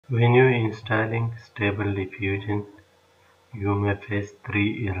When you installing Stable Diffusion, you may face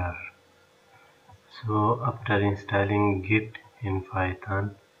 3 errors. So after installing Git in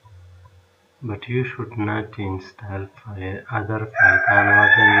Python, but you should not install other Python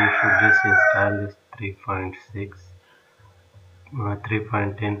version. You should just install this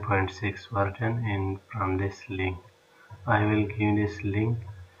 3.10.6 version from this link. I will give this link.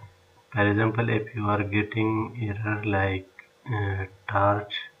 For example, if you are getting error like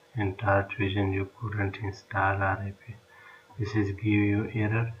torch in torchvision you couldn't install, or if this is give you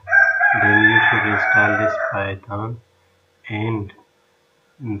error, then you should install this Python, and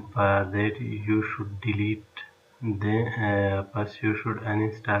for that you should delete first you should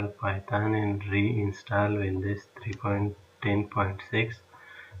uninstall Python and reinstall Windows 3.10.6,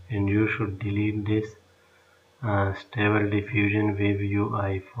 and you should delete this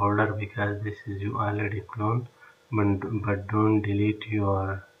stable-diffusion-webui folder because this is you already cloned, but don't delete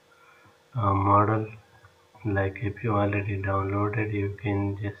your model. Like if you already downloaded, you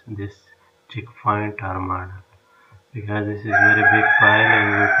can just this checkpoint or model, because this is very big file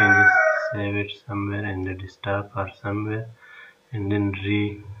and you can just save it somewhere in the desktop or somewhere and then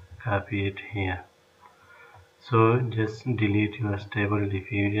copy it here. So just delete your stable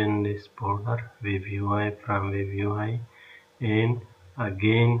diffusion this folder webui from webui, and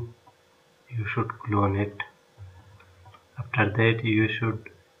again you should clone it. After that you should,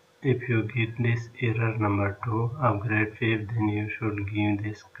 if you get this error number 2 upgrade fifth, then you should give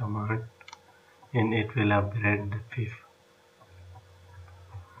this command and it will upgrade the fifth.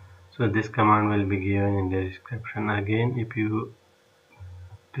 So this command will be given in the description. Again, if you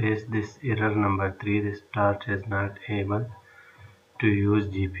paste this error number 3, this torch is not able to use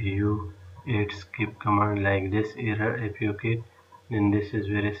GPU, it skip command like this error if you get, then this is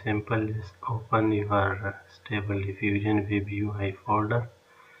very simple. Just open your stable diffusion webui folder,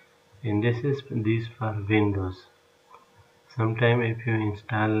 and this for Windows. Sometime if you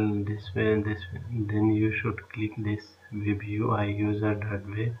install this way, then you should click this webui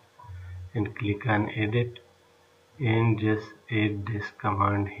user.web and click on edit and just add this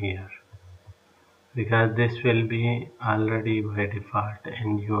command here, because this will be already by default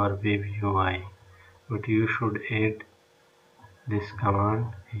in your webui, but you should add this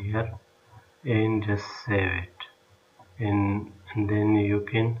command here and just save it, and then you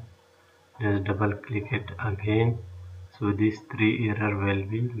can just double click it again. So these 3 error will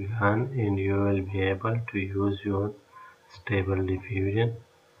be gone and you will be able to use your stable diffusion.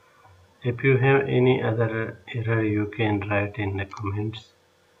 If you have any other error, you can write in the comments,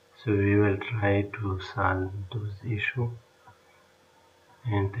 so we will try to solve those issues.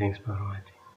 And thanks for watching.